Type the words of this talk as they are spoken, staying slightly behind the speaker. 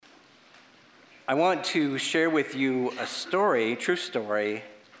I want to share with you a story, true story,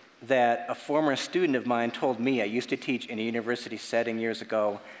 that a former student of mine told me. I used to teach in a university setting years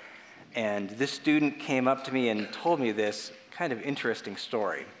ago, and this student came up to me and told me this kind of interesting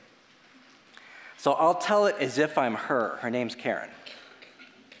story. So I'll tell it as if I'm her. Her name's Karen.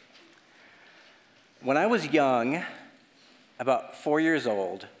 When I was young, about 4 years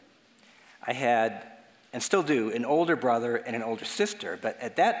old, I had, and still do, an older brother and an older sister. But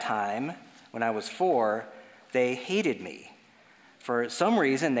at that time, when I was 4, they hated me. For some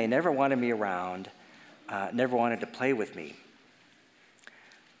reason, they never wanted me around, never wanted to play with me.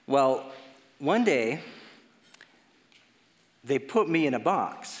 Well, one day, they put me in a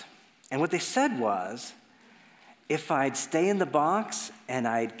box. And what they said was, if I'd stay in the box and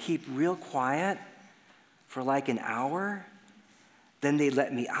I'd keep real quiet for like an hour, then they'd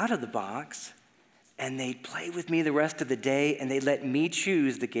let me out of the box and they'd play with me the rest of the day and they'd let me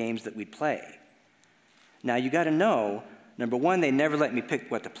choose the games that we'd play. Now, you got to know, number one, they never let me pick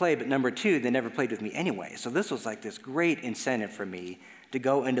what to play, but number two, they never played with me anyway. So this was like this great incentive for me to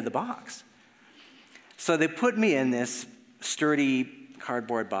go into the box. So they put me in this sturdy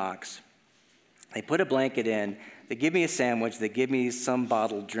cardboard box. They put a blanket in. They give me a sandwich. They give me some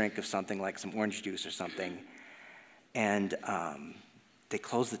bottled drink of something like some orange juice or something. And they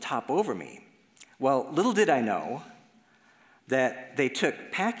close the top over me. Well, little did I know that they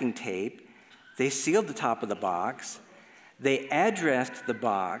took packing tape, they sealed the top of the box, they addressed the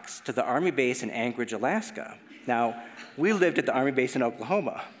box to the Army base in Anchorage, Alaska. Now, we lived at the Army base in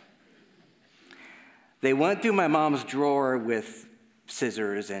Oklahoma. They went through my mom's drawer with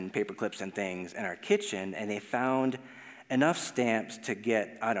scissors and paper clips and things in our kitchen, and they found enough stamps to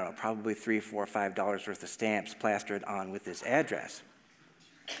get, I don't know, probably $3, $4, $5 worth of stamps plastered on with this address.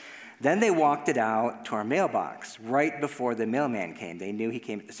 Then they walked it out to our mailbox right before the mailman came. They knew he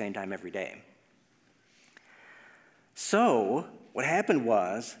came at the same time every day. So what happened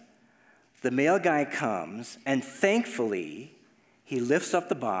was the mail guy comes, and thankfully, he lifts up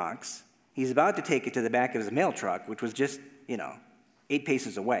the box. He's about to take it to the back of his mail truck, which was just, 8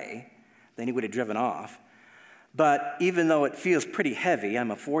 paces away. Then he would have driven off. But even though it feels pretty heavy,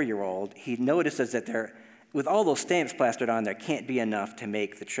 I'm a 4-year-old, he notices that with all those stamps plastered on, there can't be enough to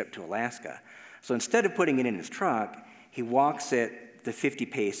make the trip to Alaska. So instead of putting it in his truck, he walks it the 50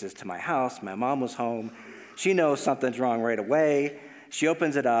 paces to my house. My mom was home. She knows something's wrong right away. She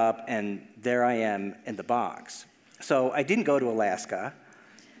opens it up, and there I am in the box. So I didn't go to Alaska.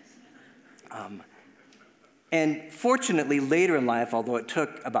 And fortunately, later in life, although it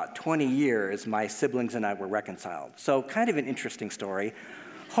took about 20 years, my siblings and I were reconciled. So kind of an interesting story.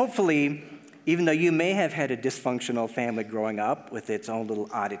 Hopefully, even though you may have had a dysfunctional family growing up with its own little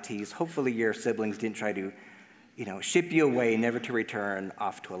oddities, hopefully your siblings didn't try to, ship you away, never to return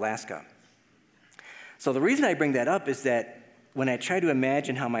off to Alaska. So the reason I bring that up is that when I try to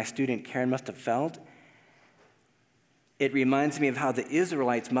imagine how my student Karen must have felt, it reminds me of how the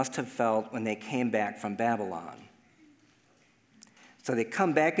Israelites must have felt when they came back from Babylon. So they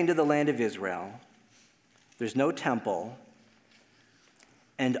come back into the land of Israel. There's no temple.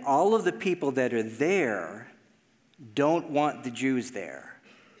 And all of the people that are there don't want the Jews there.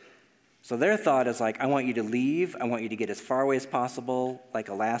 So their thought is like, I want you to leave. I want you to get as far away as possible, like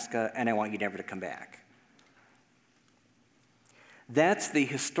Alaska, and I want you never to come back. That's the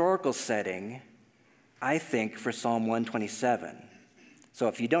historical setting, I think, for Psalm 127. So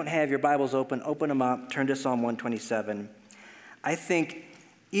if you don't have your Bibles open them up, turn to Psalm 127. I think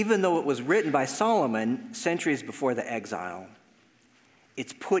even though it was written by Solomon centuries before the exile,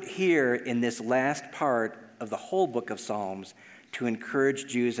 it's put here in this last part of the whole book of Psalms to encourage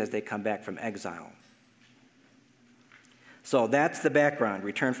Jews as they come back from exile. So that's the background,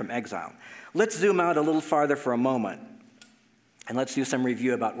 return from exile. Let's zoom out a little farther for a moment, and let's do some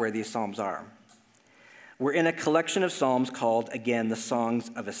review about where these Psalms are. We're in a collection of Psalms called, again, the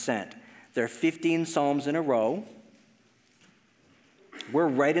Songs of Ascent. There are 15 Psalms in a row. We're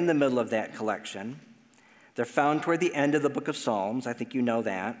right in the middle of that collection. They're found toward the end of the book of Psalms. I think you know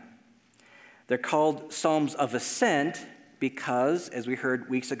that. They're called Psalms of Ascent because, as we heard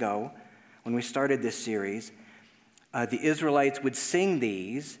weeks ago when we started this series, the Israelites would sing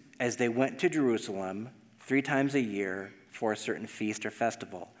these as they went to Jerusalem 3 times a year for a certain feast or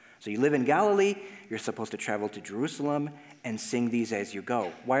festival. So you live in Galilee, you're supposed to travel to Jerusalem and sing these as you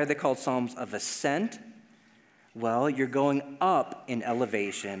go. Why are they called Psalms of Ascent? Well, you're going up in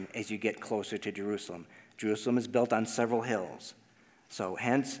elevation as you get closer to Jerusalem. Jerusalem is built on several hills. So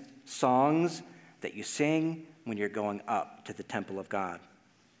hence, songs that you sing when you're going up to the temple of God.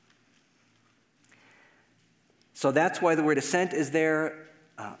 So that's why the word ascent is there.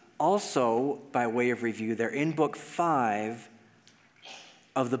 Also, by way of review, they're in book 5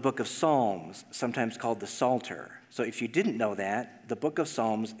 of the book of Psalms, sometimes called the Psalter. So if you didn't know that, the book of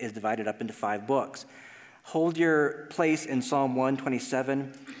Psalms is divided up into 5 books. Hold your place in Psalm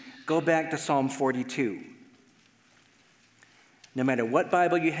 127. Go back to Psalm 42. No matter what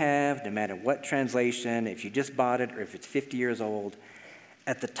Bible you have, no matter what translation, if you just bought it or if it's 50 years old,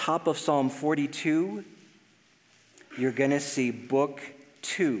 at the top of Psalm 42, you're going to see book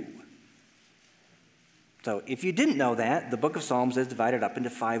 2. So if you didn't know that, the book of Psalms is divided up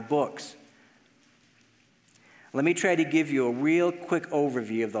into 5 books. Let me try to give you a real quick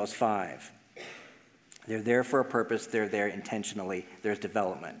overview of those 5. They're there for a purpose. They're there intentionally. There's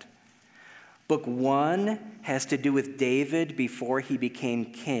development. Book 1 has to do with David before he became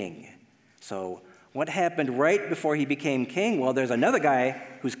king. So what happened right before he became king? Well, there's another guy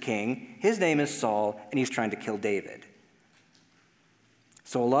who's king. His name is Saul, and he's trying to kill David.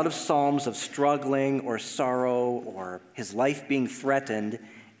 So a lot of psalms of struggling or sorrow or his life being threatened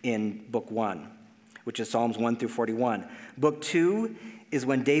in book 1, which is Psalms 1 through 41. Book 2 is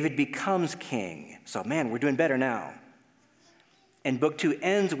when David becomes king. So, man, we're doing better now. And book 2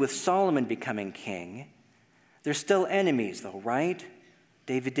 ends with Solomon becoming king. They're still enemies, though, right?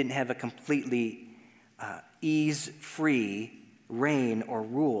 David didn't have a completely ease-free reign or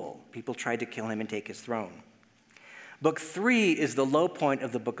rule. People tried to kill him and take his throne. Book 3 is the low point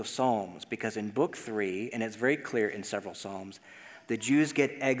of the book of Psalms, because in book 3, and it's very clear in several Psalms, the Jews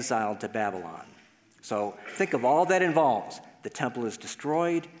get exiled to Babylon. So think of all that involves. The temple is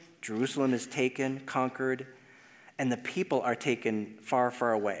destroyed, Jerusalem is taken, conquered, and the people are taken far,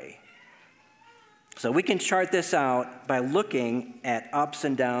 far away. So we can chart this out by looking at ups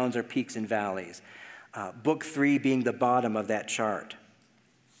and downs or peaks and valleys, book 3 being the bottom of that chart.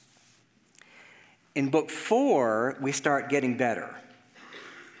 In book 4, we start getting better,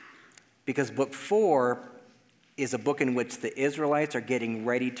 because book 4 is a book in which the Israelites are getting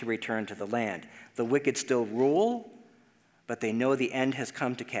ready to return to the land. The wicked still rule, but they know the end has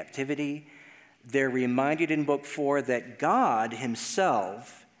come to captivity. They're reminded in book 4 that God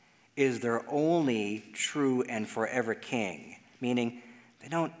himself is their only true and forever king, meaning they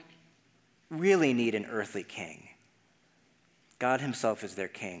don't really need an earthly king. God himself is their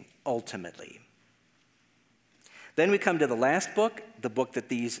king, ultimately. Then we come to the last book, the book that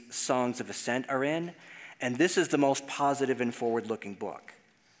these songs of ascent are in, and this is the most positive and forward-looking book.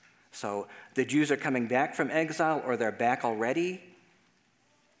 So the Jews are coming back from exile, or they're back already,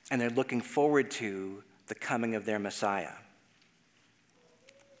 and they're looking forward to the coming of their Messiah.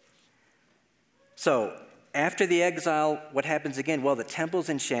 So after the exile, what happens again? Well, the temple's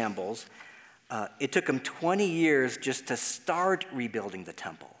in shambles. It took them 20 years just to start rebuilding the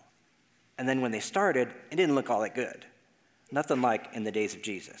temple. And then when they started, it didn't look all that good. Nothing like in the days of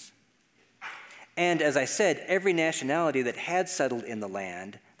Jesus. And as I said, every nationality that had settled in the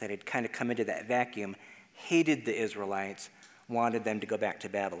land, that had kind of come into that vacuum, hated the Israelites, wanted them to go back to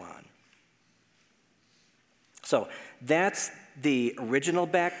Babylon. So that's the original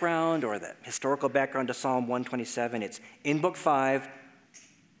background, or the historical background to Psalm 127. It's in book 5.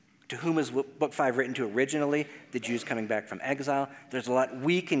 To whom is book 5 written to originally? The Jews coming back from exile. There's a lot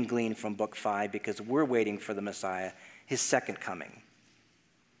we can glean from book 5 because we're waiting for the Messiah, his second coming.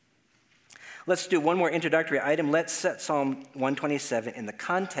 Let's do one more introductory item. Let's set Psalm 127 in the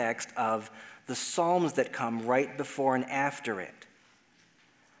context of the Psalms that come right before and after it.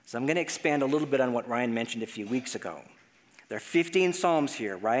 So I'm going to expand a little bit on what Ryan mentioned a few weeks ago. There are 15 Psalms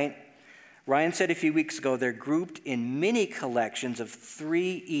here, right? Ryan said a few weeks ago they're grouped in mini collections of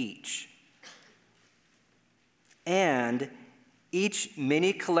 3 each. And each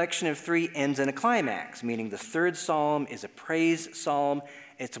mini collection of 3 ends in a climax, meaning the third psalm is a praise psalm.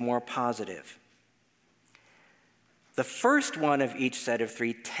 It's more positive. The first one of each set of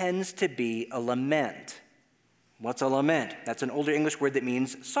 3 tends to be a lament. What's a lament? That's an older English word that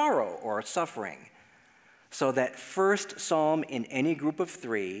means sorrow or suffering. So that first psalm in any group of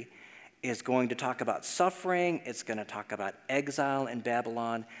 3 is going to talk about suffering. It's going to talk about exile in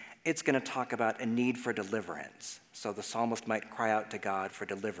Babylon. It's going to talk about a need for deliverance. So the psalmist might cry out to God for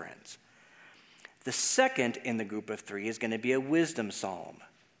deliverance. The second in the group of 3 is going to be a wisdom psalm.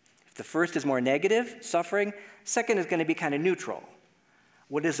 If the first is more negative, suffering, second is going to be kind of neutral.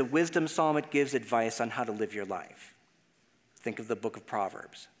 What is a wisdom psalm? It gives advice on how to live your life. Think of the book of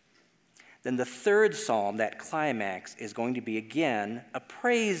Proverbs. Then the third psalm, that climax, is going to be, again, a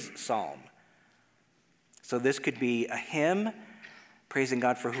praise psalm. So this could be a hymn, praising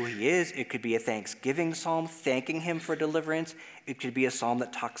God for who he is. It could be a thanksgiving psalm, thanking him for deliverance. It could be a psalm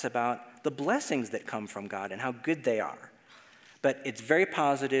that talks about the blessings that come from God and how good they are. But it's very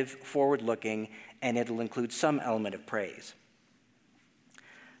positive, forward-looking, and it'll include some element of praise.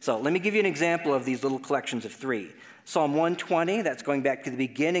 So let me give you an example of these little collections of 3. Psalm 120, that's going back to the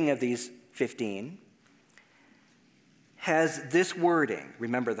beginning of these 15, has this wording.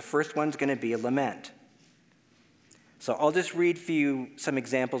 Remember, the first one's going to be a lament. So I'll just read for you some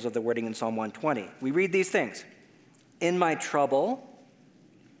examples of the wording in Psalm 120. We read these things. In my trouble,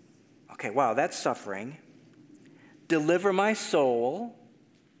 okay, wow, that's suffering. Deliver my soul,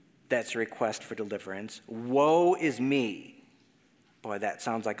 that's a request for deliverance. Woe is me. Boy, that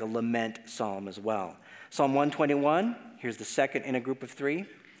sounds like a lament psalm as well. Psalm 121, here's the second in a group of 3.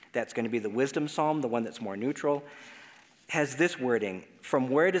 That's going to be the wisdom psalm, the one that's more neutral. Has this wording, from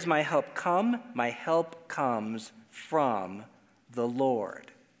where does my help come? My help comes from the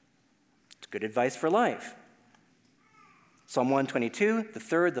Lord. It's good advice for life. Psalm 122, the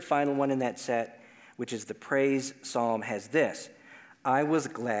third, the final one in that set, which is the praise psalm, has this. I was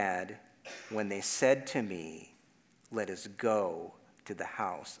glad when they said to me, let us go to the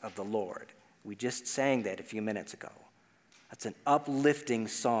house of the Lord. We just sang that a few minutes ago. That's an uplifting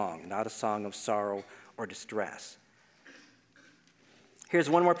song, not a song of sorrow or distress. Here's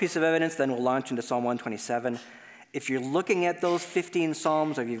one more piece of evidence, then we'll launch into Psalm 127. If you're looking at those 15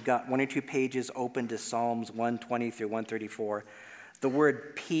 Psalms, or you've got 1 or 2 pages open to Psalms 120 through 134, the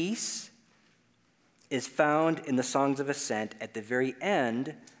word peace is found in the Songs of Ascent at the very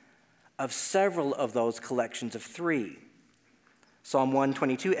end of several of those collections of 3. Psalm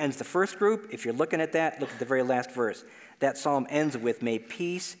 122 ends the first group. If you're looking at that, look at the very last verse. That psalm ends with, may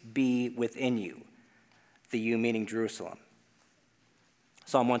peace be within you, the you meaning Jerusalem.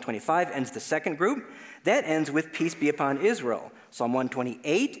 Psalm 125 ends the second group. That ends with peace be upon Israel. Psalm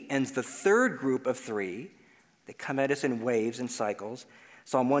 128 ends the third group of 3. They come at us in waves and cycles.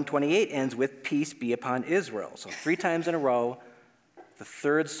 Psalm 128 ends with peace be upon Israel. So 3 times in a row, the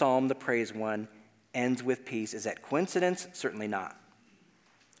third psalm, the praise one, ends with peace. Is that coincidence? Certainly not.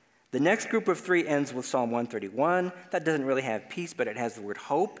 The next group of 3 ends with Psalm 131. That doesn't really have peace, but it has the word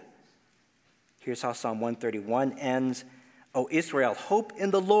hope. Here's how Psalm 131 ends. O Israel, hope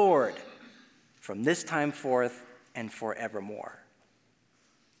in the Lord from this time forth and forevermore.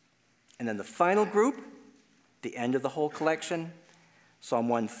 And then the final group, the end of the whole collection, Psalm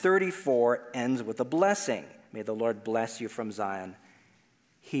 134 ends with a blessing. May the Lord bless you from Zion,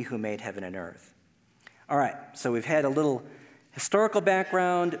 he who made heaven and earth. All right, so we've had a little historical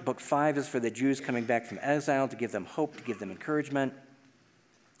background. Book 5 is for the Jews coming back from exile, to give them hope, to give them encouragement.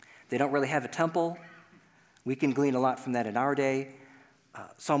 They don't really have a temple. We can glean a lot from that in our day.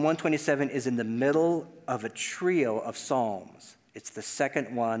 Psalm 127 is in the middle of a trio of psalms. It's the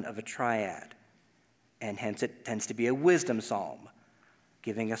second one of a triad, and hence it tends to be a wisdom psalm,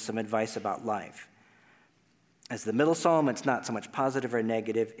 giving us some advice about life. As the middle psalm, it's not so much positive or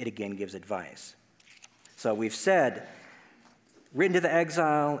negative. It again gives advice. So we've said, written to the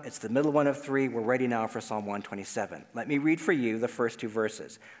exile, it's the middle one of 3. We're ready now for Psalm 127. Let me read for you the first 2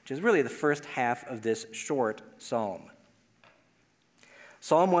 verses, which is really the first half of this short psalm.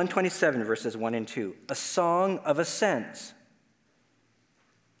 Psalm 127, verses 1 and 2, a song of ascents.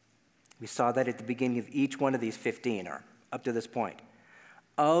 We saw that at the beginning of each one of these 15, or up to this point.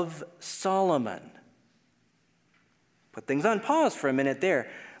 Of Solomon. Put things on pause for a minute there.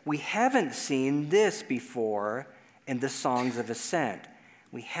 We haven't seen this before in the Songs of Ascent.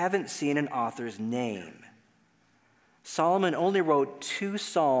 We haven't seen an author's name. Solomon only wrote 2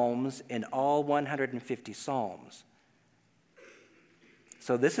 psalms in all 150 psalms.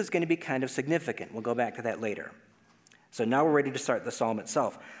 So this is going to be kind of significant. We'll go back to that later. So now we're ready to start the psalm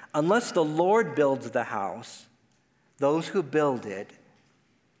itself. Unless the Lord builds the house, those who build it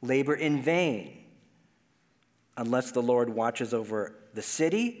labor in vain. Unless the Lord watches over the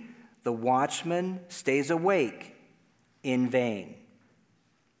city, the watchman stays awake in vain.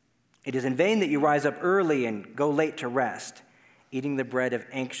 It is in vain that you rise up early and go late to rest, eating the bread of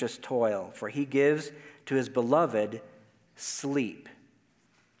anxious toil, for he gives to his beloved sleep.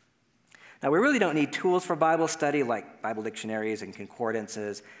 Now, we really don't need tools for Bible study like Bible dictionaries and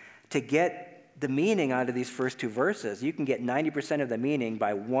concordances to get the meaning out of these first 2 verses. You can get 90% of the meaning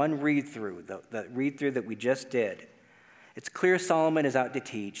by one read-through, the read-through that we just did. It's clear Solomon is out to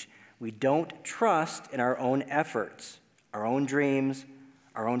teach we don't trust in our own efforts, our own dreams,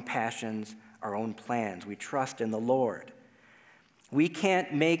 our own passions, our own plans. We trust in the Lord. We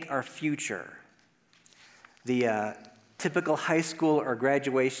can't make our future. The typical high school or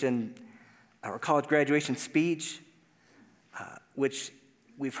graduation or college graduation speech, which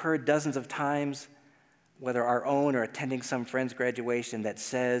we've heard dozens of times, whether our own or attending some friend's graduation, that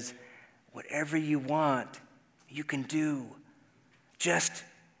says, whatever you want, you can do. Just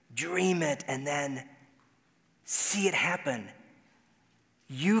dream it and then see it happen.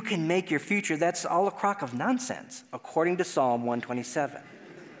 You can make your future. That's all a crock of nonsense, according to Psalm 127.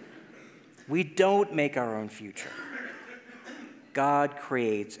 We don't make our own future. God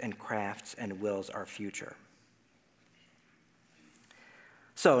creates and crafts and wills our future.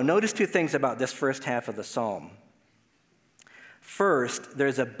 So notice two things about this first half of the psalm. First,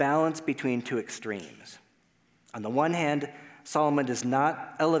 there's a balance between two extremes. On the one hand, Solomon does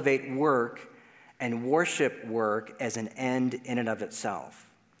not elevate work and worship work as an end in and of itself.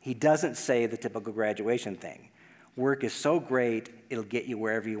 He doesn't say the typical graduation thing. Work is so great, it'll get you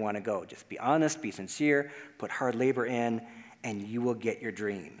wherever you want to go. Just be honest, be sincere, put hard labor in, and you will get your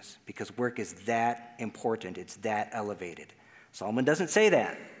dreams, because work is that important. It's that elevated. Solomon doesn't say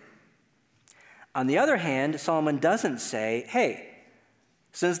that. On the other hand, Solomon doesn't say, hey,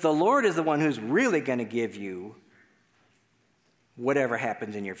 since the Lord is the one who's really going to give you whatever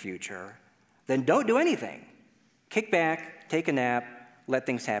happens in your future, then don't do anything. Kick back, take a nap, let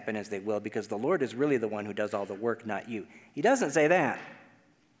things happen as they will, because the Lord is really the one who does all the work, not you. He doesn't say that.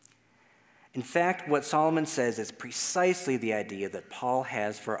 In fact, what Solomon says is precisely the idea that Paul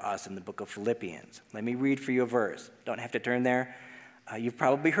has for us in the book of Philippians. Let me read for you a verse. Don't have to turn there. You've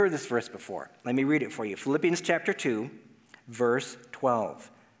probably heard this verse before. Let me read it for you. Philippians chapter 2, verse 12.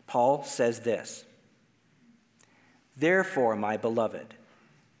 Paul says this: "Therefore, my beloved,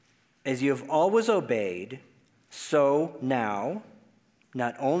 as you have always obeyed, so now,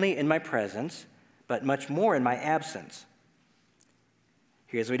 not only in my presence, but much more in my absence."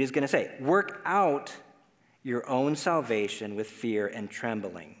 Here's what he's going to say: work out your own salvation with fear and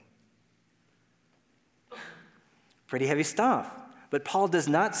trembling. Pretty heavy stuff. But Paul does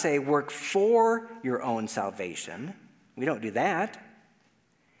not say work for your own salvation. We don't do that.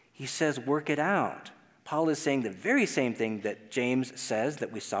 He says work it out. Paul is saying the very same thing that James says,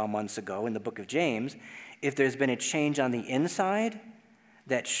 that we saw months ago in the book of James. If there's been a change on the inside,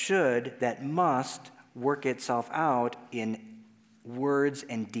 that must work itself out in words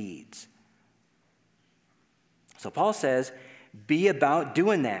and deeds. So Paul says, be about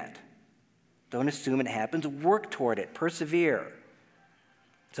doing that. Don't assume it happens. Work toward it. Persevere.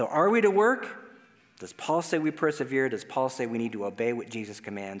 So are we to work? Does Paul say we persevere? Does Paul say we need to obey what Jesus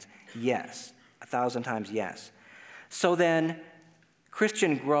commands? Yes. 1,000 times yes. So then,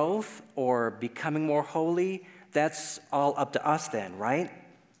 Christian growth or becoming more holy, that's all up to us then, right?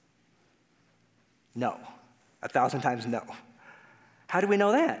 No. 1,000 times no. How do we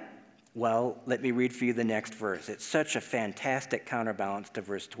know that? Well, let me read for you the next verse. It's such a fantastic counterbalance to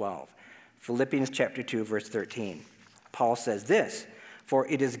verse 12. Philippians chapter 2, verse 13. Paul says this: "For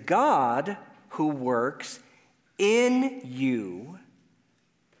it is God who works in you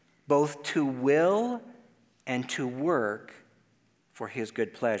both to will and to work for his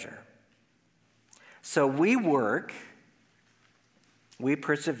good pleasure." So we work, we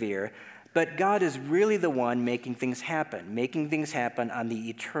persevere, but God is really the one making things happen on the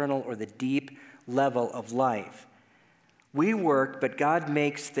eternal or the deep level of life. We work, but God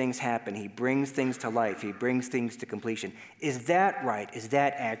makes things happen. He brings things to life. He brings things to completion. Is that right? Is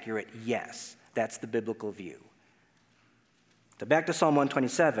that accurate? Yes. That's the biblical view. So back to Psalm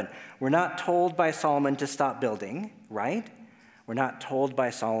 127. We're not told by Solomon to stop building, right? We're not told by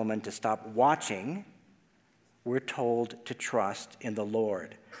Solomon to stop watching. We're told to trust in the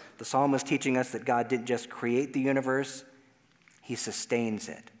Lord. The psalm is teaching us that God didn't just create the universe, he sustains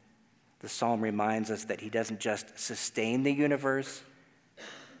it. The psalm reminds us that he doesn't just sustain the universe,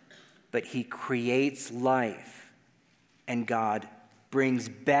 but he creates life, and God brings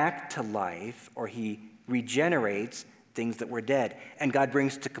back to life, or he regenerates things that were dead, and God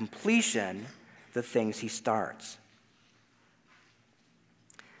brings to completion the things he starts.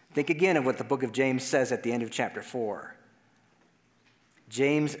 Think again of what the book of James says at the end of chapter 4.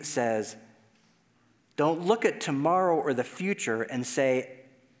 James says, don't look at tomorrow or the future and say,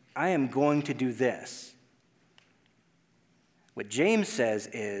 I am going to do this. What James says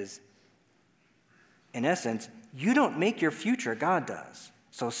is, in essence, you don't make your future, God does.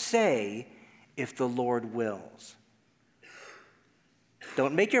 So say, if the Lord wills.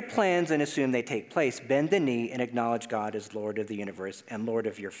 Don't make your plans and assume they take place. Bend the knee and acknowledge God as Lord of the universe and Lord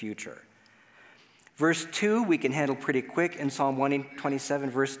of your future. Verse 2 we can handle pretty quick in Psalm 127.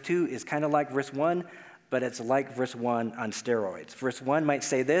 Verse 2 is kind of like verse 1, but it's like verse 1 on steroids. Verse 1 might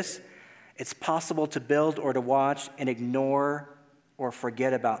say this: it's possible to build or to watch and ignore or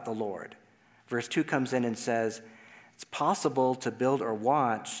forget about the Lord. Verse 2 comes in and says, it's possible to build or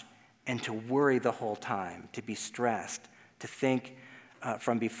watch and to worry the whole time, to be stressed, to think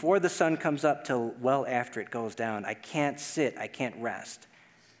from before the sun comes up till well after it goes down. I can't sit. I can't rest.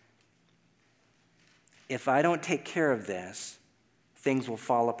 If I don't take care of this, things will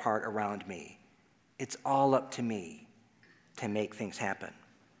fall apart around me. It's all up to me to make things happen.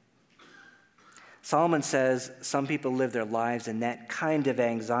 Solomon says some people live their lives in that kind of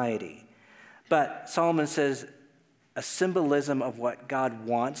anxiety. But Solomon says a symbolism of what God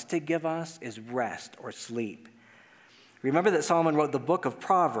wants to give us is rest or sleep. Remember that Solomon wrote the book of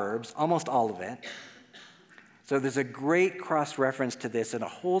Proverbs, almost all of it. So there's a great cross-reference to this in a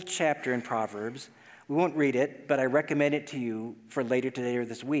whole chapter in Proverbs. We won't read it, but I recommend it to you for later today or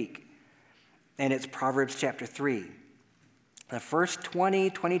this week. And it's Proverbs chapter 3. The first 20,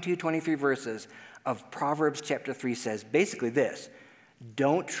 22, 23 verses of Proverbs chapter 3 says basically this: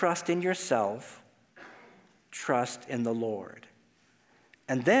 don't trust in yourself, trust in the Lord.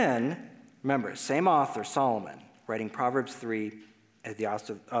 And then, remember, same author, Solomon, writing Proverbs 3 as the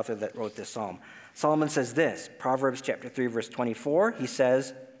author that wrote this psalm. Solomon says this, Proverbs chapter 3, verse 24, he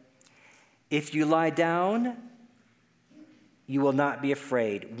says, if you lie down, you will not be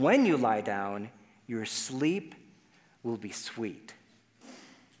afraid. When you lie down, your sleep will be sweet.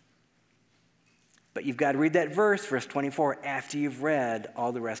 But you've got to read that verse 24, after you've read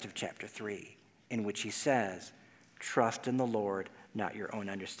all the rest of chapter 3, in which he says, trust in the Lord, not your own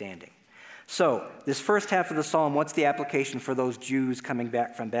understanding. So, this first half of the psalm, what's the application for those Jews coming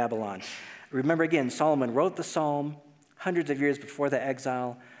back from Babylon? Remember again, Solomon wrote the psalm hundreds of years before the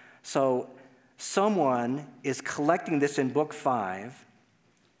exile. So, someone is collecting this in book 5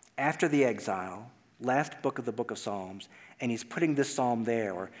 after the exile, last book of the book of Psalms, and he's putting this psalm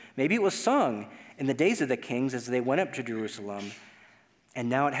there. Or maybe it was sung in the days of the kings as they went up to Jerusalem, and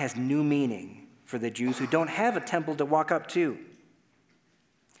now it has new meaning for the Jews who don't have a temple to walk up to.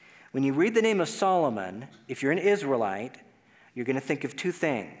 When you read the name of Solomon, if you're an Israelite, you're going to think of two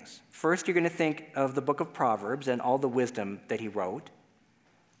things. First, you're going to think of the book of Proverbs and all the wisdom that he wrote.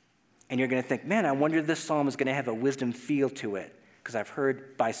 And you're going to think, man, I wonder if this psalm is going to have a wisdom feel to it, because I've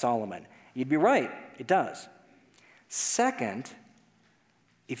heard by Solomon. You'd be right, it does. Second,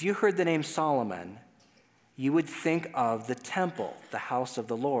 if you heard the name Solomon, you would think of the temple, the house of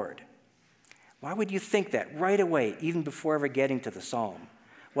the Lord. Why would you think that right away, even before ever getting to the psalm?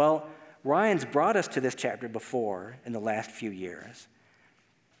 Well, Ryan's brought us to this chapter before in the last few years,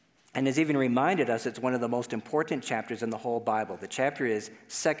 and has even reminded us it's one of the most important chapters in the whole Bible. The chapter is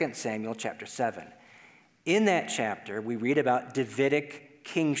 2 Samuel chapter 7. In that chapter, we read about Davidic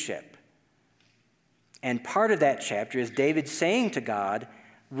kingship. And part of that chapter is David saying to God,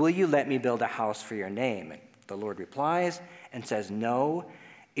 will you let me build a house for your name? And the Lord replies and says, no,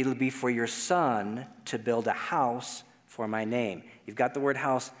 it'll be for your son to build a house for my name. You've got the word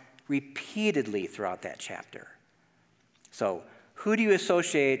house repeatedly throughout that chapter. So, who do you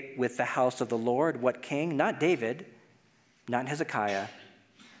associate with the house of the Lord? What king? Not David, not Hezekiah,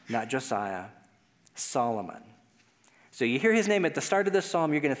 not Josiah, Solomon. So you hear his name at the start of this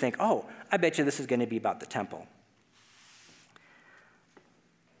psalm, you're going to think, oh, I bet you this is going to be about the temple.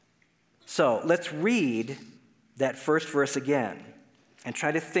 So let's read that first verse again and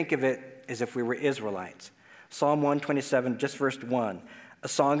try to think of it as if we were Israelites. Psalm 127, just verse 1. A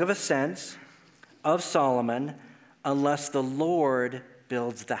song of ascents of Solomon, unless the Lord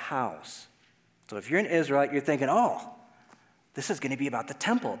builds the house. So if you're an Israelite, you're thinking, oh, this is going to be about the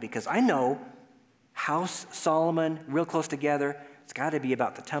temple, because I know house, Solomon, real close together, it's got to be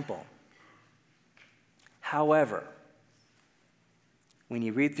about the temple. However, when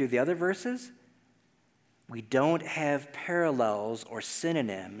you read through the other verses, we don't have parallels or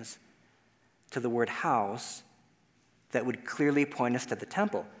synonyms to the word house that would clearly point us to the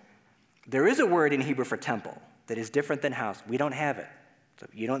temple. There is a word in Hebrew for temple that is different than house. We don't have it. So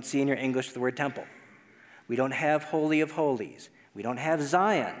you don't see in your English the word temple. We don't have Holy of Holies. We don't have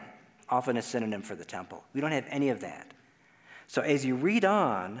Zion, often a synonym for the temple. We don't have any of that. So as you read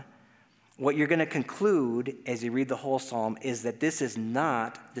on, what you're going to conclude as you read the whole psalm is that this is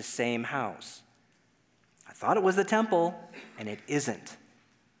not the same house. I thought it was the temple, and it isn't.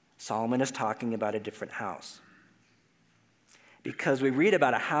 Solomon is talking about a different house. Because we read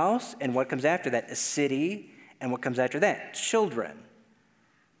about a house, and what comes after that, a city, and what comes after that, children.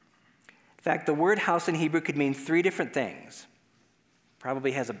 In fact, the word house in Hebrew could mean 3 different things.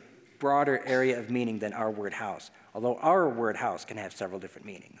 Probably has a broader area of meaning than our word house, although our word house can have several different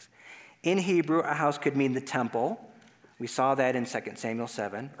meanings. In Hebrew, a house could mean the temple. We saw that in 2 Samuel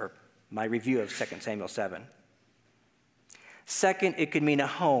 7, or my review of 2 Samuel 7. Second, it could mean a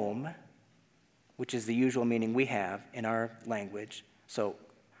home, which is the usual meaning we have in our language. So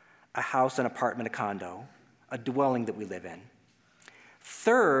a house, an apartment, a condo, a dwelling that we live in.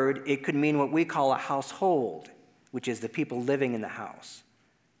 Third, it could mean what we call a household, which is the people living in the house.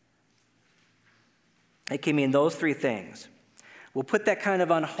 It can mean those three things. We'll put that kind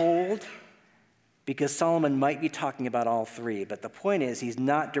of on hold because Solomon might be talking about all three, but the point is he's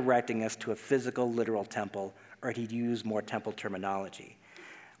not directing us to a physical, literal temple, or he'd use more temple terminology.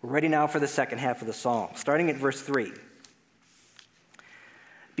 We're ready now for the second half of the psalm, starting at verse 3.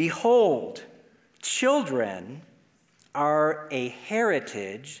 Behold, children are a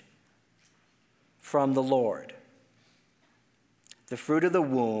heritage from the Lord, the fruit of the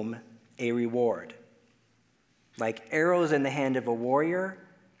womb a reward. Like arrows in the hand of a warrior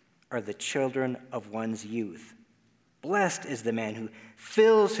are the children of one's youth. Blessed is the man who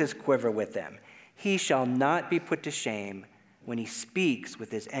fills his quiver with them. He shall not be put to shame when he speaks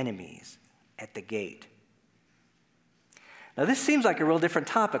with his enemies at the gate. Now, this seems like a real different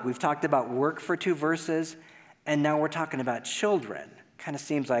topic. We've talked about work for 2 verses, and now we're talking about children. Kind of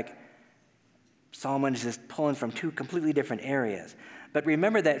seems like Solomon is just pulling from 2 completely different areas. But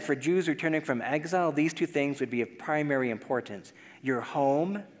remember that for Jews returning from exile, these 2 things would be of primary importance. Your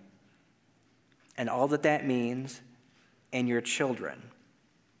home and all that that means, and your children.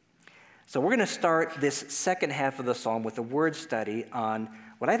 So we're going to start this second half of the psalm with a word study on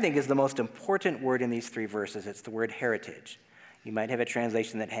what I think is the most important word in these 3 verses. It's the word heritage. You might have a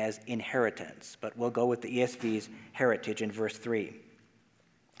translation that has inheritance, but we'll go with the ESV's heritage in verse 3.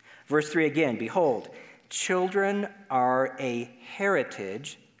 Verse 3 again, behold, children are a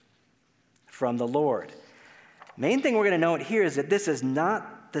heritage from the Lord. Main thing we're going to note here is that this is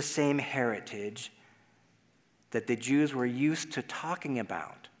not the same heritage that the Jews were used to talking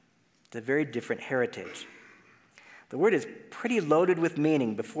about. It's a very different heritage. The word is pretty loaded with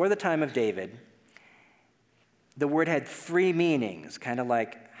meaning. Before the time of David, the word had 3 meanings, kind of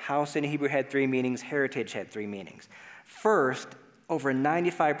like house in Hebrew had 3 meanings, heritage had 3 meanings. First, over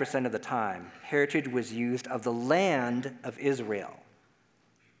 95% of the time, heritage was used of the land of Israel.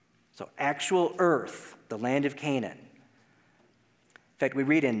 So actual earth, the land of Canaan. In fact, we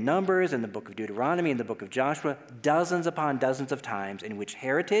read in Numbers, in the book of Deuteronomy, in the book of Joshua, dozens upon dozens of times in which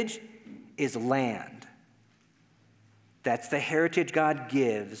heritage is land. That's the heritage God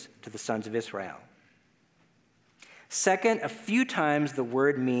gives to the sons of Israel. Second, a few times the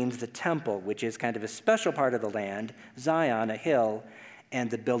word means the temple, which is kind of a special part of the land, Zion, a hill,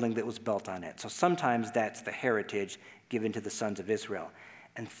 and the building that was built on it. So sometimes that's the heritage given to the sons of Israel.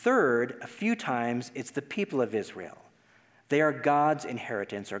 And third, a few times it's the people of Israel. They are God's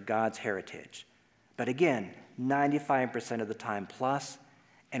inheritance or God's heritage. But again, 95% of the time plus,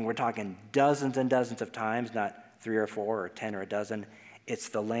 and we're talking dozens and dozens of times, not 3 or 4 or 10 or a dozen, it's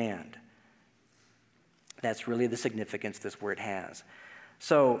the land. That's really the significance this word has.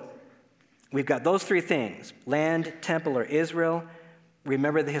 So we've got those 3 things, land, temple, or Israel.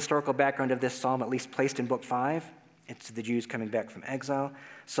 Remember the historical background of this psalm, at least placed in book 5? It's the Jews coming back from exile.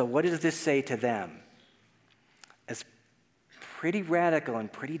 So what does this say to them? It's pretty radical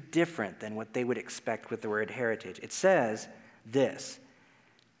and pretty different than what they would expect with the word heritage. It says this: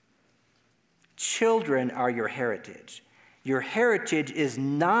 children are your heritage. Your heritage is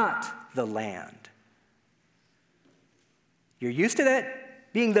not the land. You're used to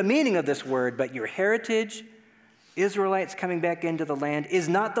that being the meaning of this word, but your heritage, Israelites coming back into the land, is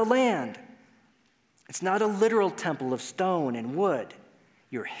not the land. It's not a literal temple of stone and wood.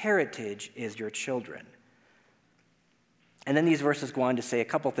 Your heritage is your children. And then these verses go on to say a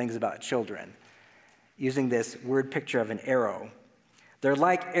couple things about children, using this word picture of an arrow. They're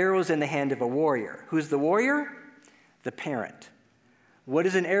like arrows in the hand of a warrior. Who's the warrior? The parent. What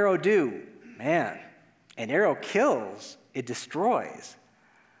does an arrow do? Man, an arrow kills. It destroys.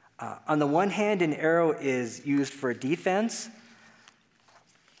 On the one hand, an arrow is used for defense.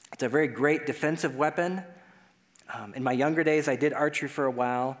 It's a very great defensive weapon. In my younger days, I did archery for a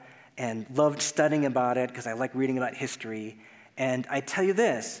while and loved studying about it because I like reading about history. And I tell you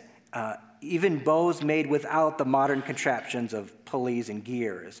this, even bows made without the modern contraptions of pulleys and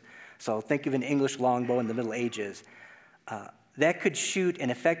gears. So think of an English longbow in the Middle Ages. That could shoot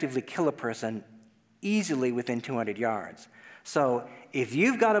and effectively kill a person easily within 200 yards. So if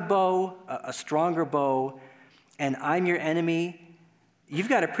you've got a bow, a stronger bow, and I'm your enemy, you've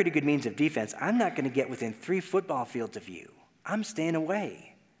got a pretty good means of defense. I'm not going to get within 3 football fields of you. I'm staying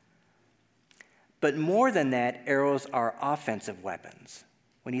away. But more than that, arrows are offensive weapons.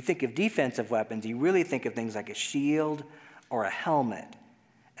 When you think of defensive weapons, you really think of things like a shield or a helmet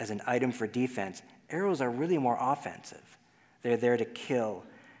as an item for defense. Arrows are really more offensive. They're there to kill,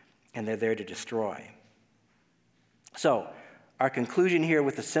 and they're there to destroy. So, our conclusion here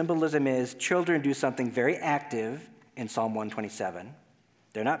with the symbolism is children do something very active in Psalm 127.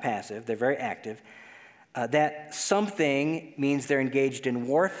 They're not passive, they're very active. That something means they're engaged in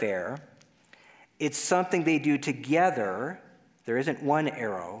warfare. It's something they do together. There isn't one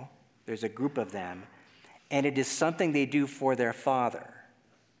arrow, there's a group of them. And it is something they do for their Father.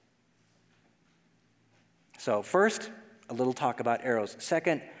 So first, a little talk about arrows.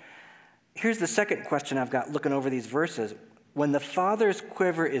 Second, here's the second question I've got looking over these verses. When the Father's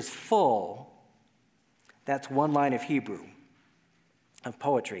quiver is full, that's one line of Hebrew, of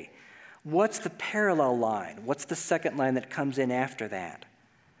poetry. What's the parallel line? What's the second line that comes in after that?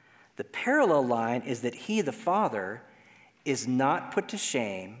 The parallel line is that he, the Father, is not put to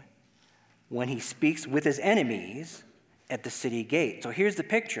shame when he speaks with his enemies at the city gate. So here's the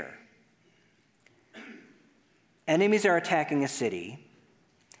picture. Enemies are attacking a city.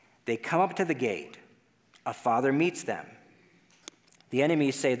 They come up to the gate. A father meets them. The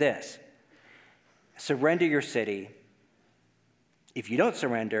enemies say this: surrender your city. If you don't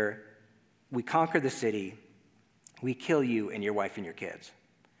surrender, we conquer the city. We kill you and your wife and your kids.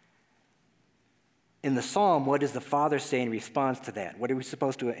 In the psalm, what does the Father say in response to that? What are we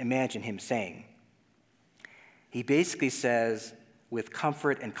supposed to imagine him saying? He basically says, with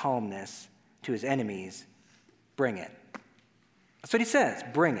comfort and calmness to his enemies, bring it. That's what he says,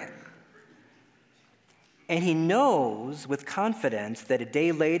 bring it. And he knows with confidence that a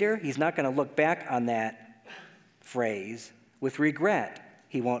day later, he's not going to look back on that phrase with regret.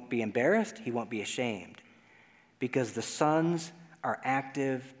 He won't be embarrassed, he won't be ashamed, because the sons are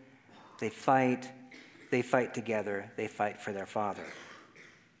active, they fight together, they fight for their Father.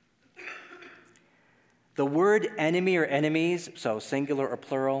 The word enemy or enemies, so singular or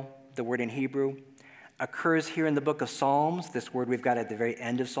plural, the word in Hebrew, occurs here in the book of Psalms. This word we've got at the very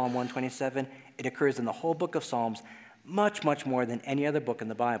end of Psalm 127. It occurs in the whole book of Psalms much, much more than any other book in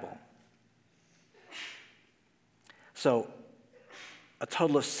the Bible. So a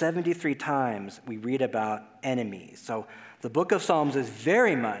total of 73 times we read about enemies. So the book of Psalms is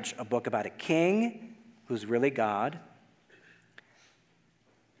very much a book about a king who's really God,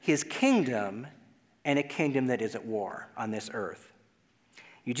 his kingdom, and a kingdom that is at war on this earth.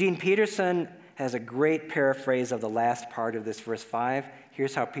 Eugene Peterson has a great paraphrase of the last part of this verse 5.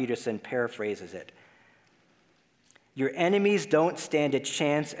 Here's how Peterson paraphrases it. Your enemies don't stand a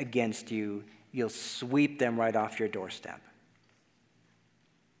chance against you. You'll sweep them right off your doorstep.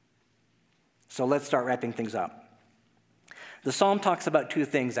 So let's start wrapping things up. The psalm talks about two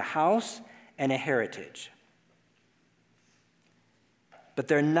things, a house and a heritage. But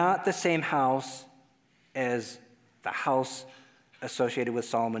they're not the same house as the house associated with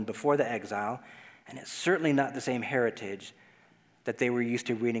Solomon before the exile, and it's certainly not the same heritage that they were used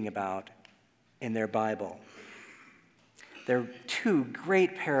to reading about in their Bible. There are two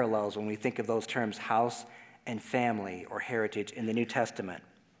great parallels when we think of those terms, house and family or heritage in the New Testament.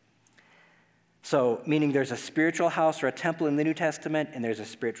 So, meaning there's a spiritual house or a temple in the New Testament, and there's a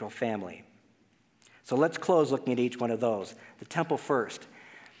spiritual family. So let's close looking at each one of those. The temple first.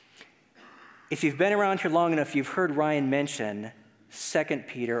 If you've been around here long enough, you've heard Ryan mention 2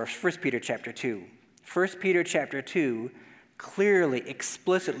 Peter or 1 Peter chapter 2. 1 Peter chapter 2 clearly,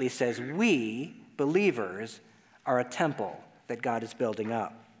 explicitly says we, believers, are a temple that God is building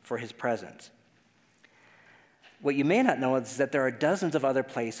up for his presence. What you may not know is that there are dozens of other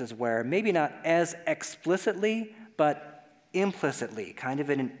places where, maybe not as explicitly, but implicitly, kind of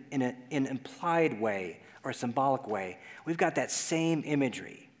in an implied way or symbolic way, we've got that same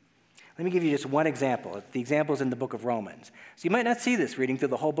imagery. Let me give you just one example. The example is in the book of Romans. So you might not see this reading through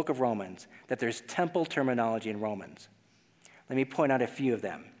the whole book of Romans, that there's temple terminology in Romans. Let me point out a few of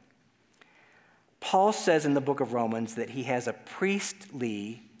them. Paul says in the book of Romans that he has a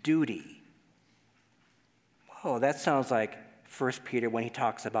priestly duty. Whoa, that sounds like 1 Peter when he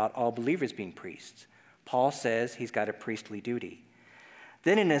talks about all believers being priests. Paul says he's got a priestly duty.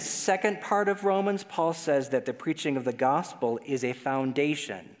 Then in the second part of Romans, Paul says that the preaching of the gospel is a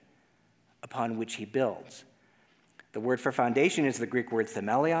foundation upon which he builds. The word for foundation is the Greek word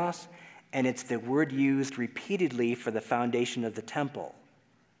themelios, and it's the word used repeatedly for the foundation of the temple.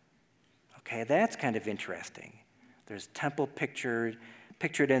 Okay, that's kind of interesting. There's temple pictured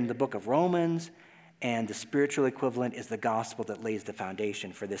in the book of Romans, and the spiritual equivalent is the gospel that lays the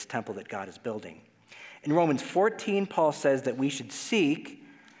foundation for this temple that God is building. In Romans 14, Paul says that we should seek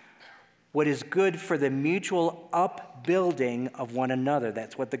what is good for the mutual upbuilding of one another.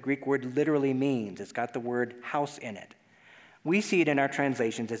 That's what the Greek word literally means. It's got the word house in it. We see it in our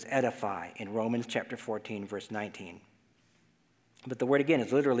translations as edify in Romans chapter 14, verse 19. But the word again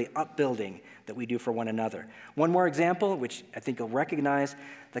is literally upbuilding that we do for one another. One more example, which I think you'll recognize,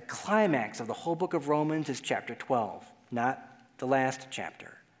 the climax of the whole book of Romans is chapter 12, not the last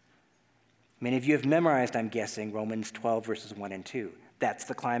chapter. Many of you have memorized, I'm guessing, Romans 12, verses 1 and 2. That's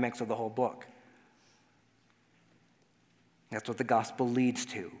the climax of the whole book. That's what the gospel leads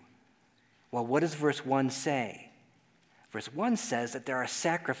to. Well, what does verse 1 say? Verse 1 says that there are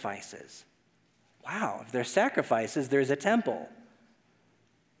sacrifices. Wow, if there are sacrifices, there's a temple.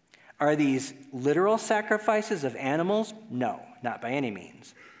 Are these literal sacrifices of animals? No, not by any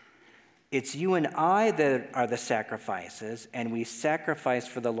means. It's you and I that are the sacrifices, and we sacrifice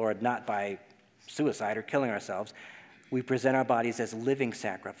for the Lord not by suicide or killing ourselves. We present our bodies as living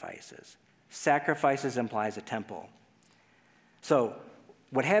sacrifices. Sacrifices implies a temple. So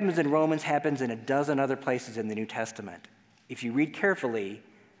what happens in Romans happens in a dozen other places in the New Testament. If you read carefully,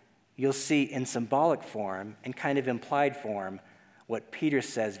 you'll see in symbolic form and kind of implied form what Peter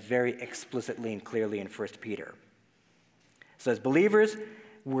says very explicitly and clearly in 1 Peter. So as believers,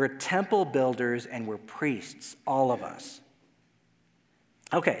 we're temple builders and we're priests, all of us.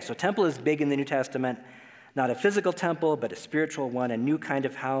 Okay, so temple is big in the New Testament. Not a physical temple, but a spiritual one, a new kind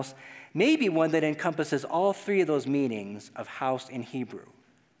of house. Maybe one that encompasses all three of those meanings of house in Hebrew.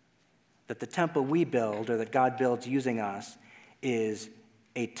 That the temple we build, or that God builds using us, is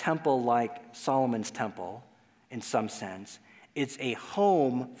a temple like Solomon's temple, in some sense. It's a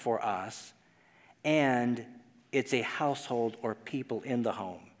home for us, and it's a household or people in the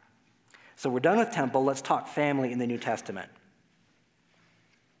home. So we're done with temple. Let's talk family in the New Testament.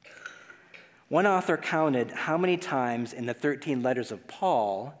 One author counted how many times in the 13 letters of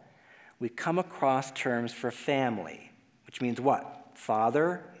Paul we come across terms for family, which means what?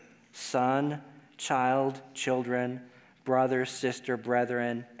 Father, son, child, children, brother, sister,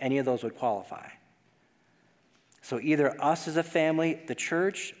 brethren, any of those would qualify. So either us as a family, the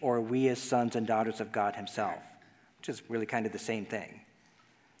church, or we as sons and daughters of God himself, which is really kind of the same thing.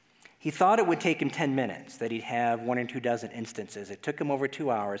 He thought it would take him 10 minutes, that he'd have 1 or 2 dozen instances. It took him over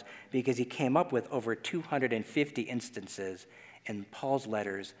 2 hours because he came up with over 250 instances in Paul's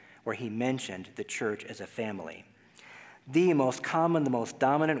letters where he mentioned the church as a family. The most common, the most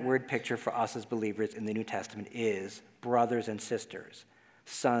dominant word picture for us as believers in the New Testament is brothers and sisters,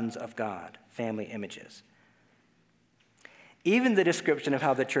 sons of God, family images. Even the description of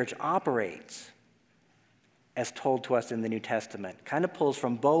how the church operates, as told to us in the New Testament, kind of pulls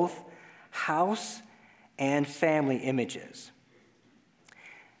from both house and family images.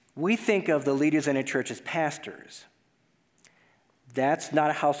 We think of the leaders in a church as pastors. That's not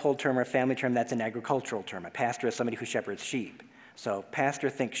a household term or a family term, that's an agricultural term. A pastor is somebody who shepherds sheep. So pastor,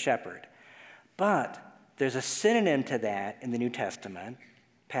 think shepherd. But there's a synonym to that in the New Testament.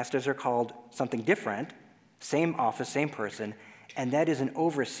 Pastors are called something different, same office, same person, and that is an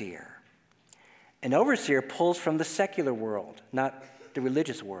overseer. An overseer pulls from the secular world, not the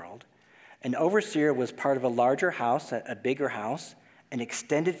religious world. An overseer was part of a larger house, a bigger house. An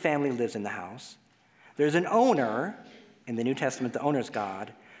extended family lives in the house. There's an owner. In the New Testament, the owner's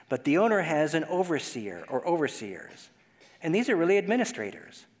God. But the owner has an overseer or overseers. And these are really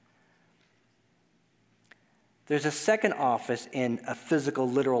administrators. There's a second office in a physical,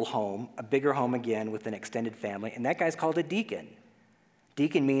 literal home, a bigger home again with an extended family, and that guy's called a deacon.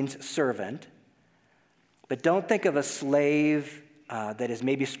 Deacon means servant. But don't think of a slave that is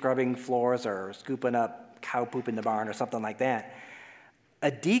maybe scrubbing floors or scooping up cow poop in the barn or something like that.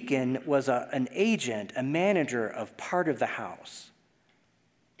 A deacon was an agent, a manager of part of the house.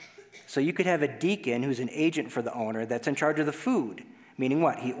 So you could have a deacon who's an agent for the owner that's in charge of the food, meaning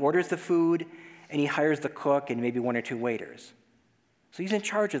what? He orders the food and he hires the cook and maybe 1 or 2 waiters. So he's in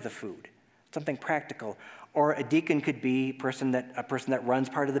charge of the food, something practical. Or a deacon could be a person that runs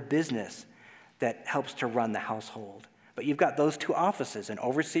part of the business that helps to run the household. But you've got those 2 offices, an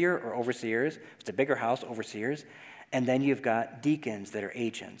overseer or overseers. If it's a bigger house, overseers. And then you've got deacons that are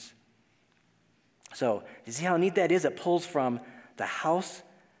agents. So you see how neat that is? It pulls from the house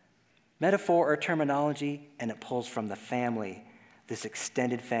metaphor or terminology, and it pulls from the family, this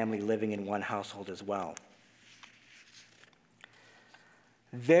extended family living in one household as well.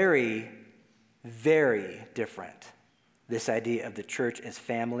 Very, very different, this idea of the church as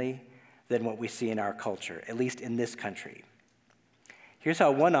family, than what we see in our culture, at least in this country. Here's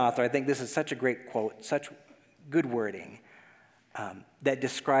how one author, I think this is such a great quote, such good wording, that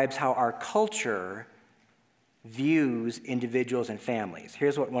describes how our culture views individuals and families.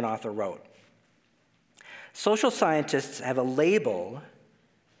 Here's what one author wrote. Social scientists have a label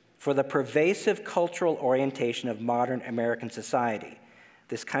for the pervasive cultural orientation of modern American society,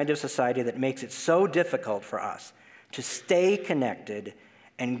 this kind of society that makes it so difficult for us to stay connected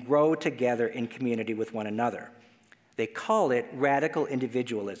and grow together in community with one another. They call it radical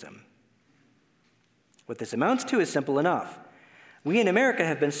individualism. What this amounts to is simple enough. We in America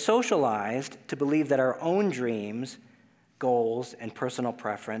have been socialized to believe that our own dreams, goals, and personal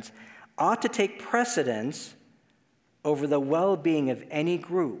preference ought to take precedence over the well-being of any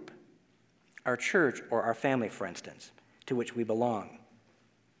group, our church or our family, for instance, to which we belong.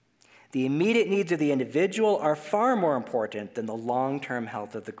 The immediate needs of the individual are far more important than the long-term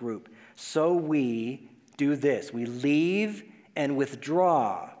health of the group. So we do this. We leave and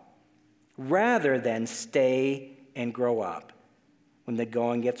withdraw rather than stay and grow up when the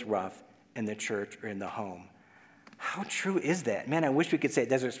going gets rough in the church or in the home. How true is that? Man, I wish we could say at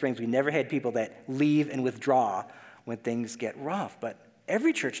Desert Springs we never had people that leave and withdraw when things get rough, but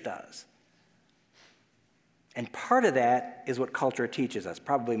every church does. And part of that is what culture teaches us.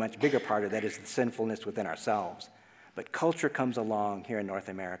 Probably a much bigger part of that is the sinfulness within ourselves. But culture comes along here in North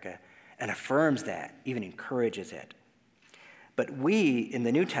America and affirms that, even encourages it. But we, in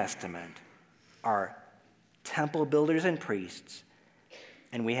the New Testament, are temple builders and priests,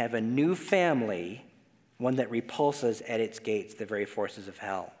 and we have a new family, one that repulses at its gates the very forces of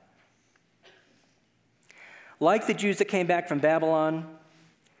hell. Like the Jews that came back from Babylon,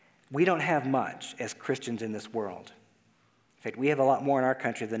 we don't have much as Christians in this world. In fact, we have a lot more in our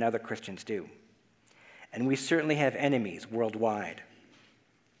country than other Christians do. And we certainly have enemies worldwide.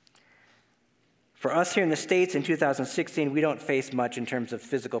 For us here in the States in 2016, we don't face much in terms of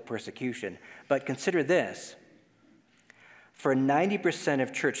physical persecution. But consider this. For 90%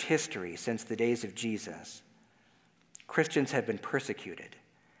 of church history since the days of Jesus, Christians have been persecuted.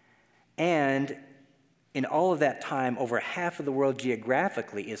 And in all of that time, over half of the world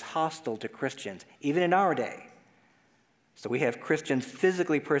geographically is hostile to Christians, even in our day. So we have Christians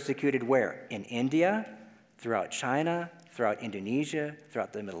physically persecuted where? In India, throughout China, throughout Indonesia,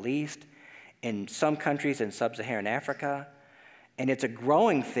 throughout the Middle East, in some countries in sub-Saharan Africa, and it's a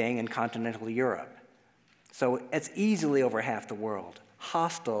growing thing in continental Europe. So it's easily over half the world,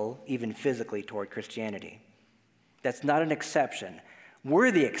 hostile even physically toward Christianity. That's not an exception.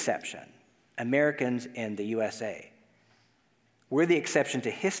 We're the exception. Americans in the USA. We're the exception to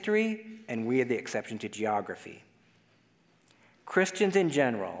history, and we are the exception to geography. Christians in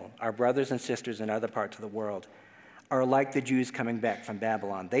general, our brothers and sisters in other parts of the world, are like the Jews coming back from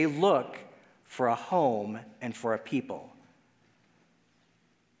Babylon. They look for a home and for a people.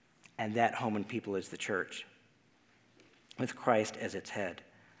 And that home and people is the church, with Christ as its head.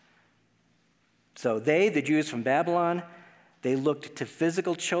 So they, the Jews from Babylon, they looked to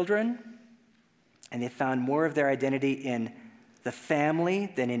physical children, and they found more of their identity in the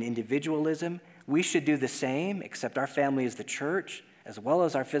family than in individualism. We should do the same, except our family is the church, as well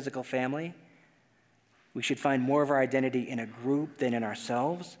as our physical family. We should find more of our identity in a group than in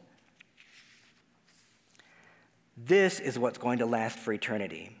ourselves. This is what's going to last for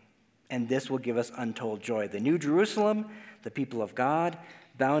eternity, and this will give us untold joy. The New Jerusalem, the people of God,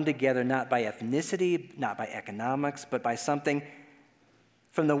 bound together not by ethnicity, not by economics, but by something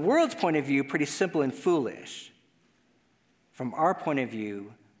from the world's point of view, pretty simple and foolish. From our point of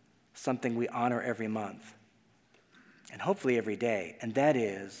view, something we honor every month, and hopefully every day, and that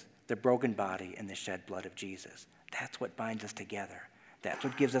is the broken body and the shed blood of Jesus. That's what binds us together. That's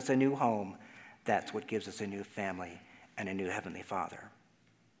what gives us a new home. That's what gives us a new family and a new Heavenly Father.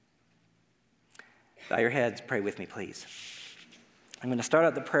 Bow your heads, pray with me, please. I'm going to start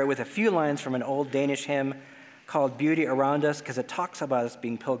out the prayer with a few lines from an old Danish hymn called Beauty Around Us, because it talks about us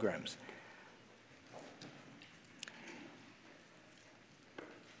being pilgrims.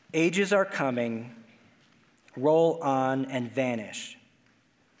 Ages are coming, roll on and vanish.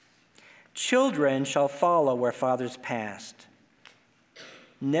 Children shall follow where fathers passed.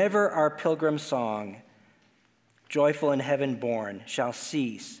 Never our pilgrim song, joyful in heaven born, shall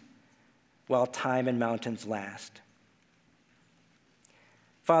cease while time and mountains last.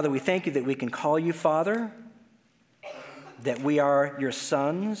 Father, we thank you that we can call you Father, that we are your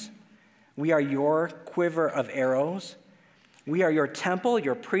sons. We are your quiver of arrows. We are your temple,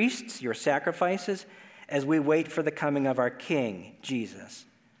 your priests, your sacrifices, as we wait for the coming of our King, Jesus,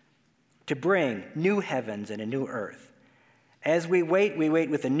 to bring new heavens and a new earth. As we wait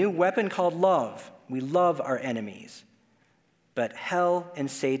with a new weapon called love. We love our enemies, but hell and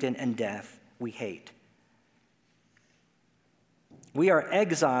Satan and death we hate. We are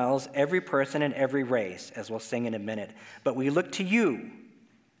exiles, every person and every race, as we'll sing in a minute. But we look to you,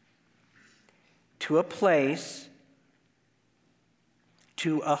 to a place,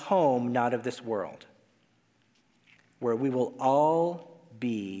 to a home not of this world, where we will all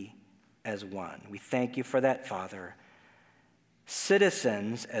be as one. We thank you for that, Father.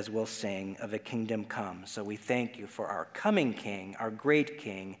 Citizens, as we'll sing, of a kingdom come. So we thank you for our coming King, our great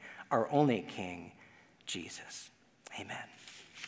King, our only King, Jesus. Amen.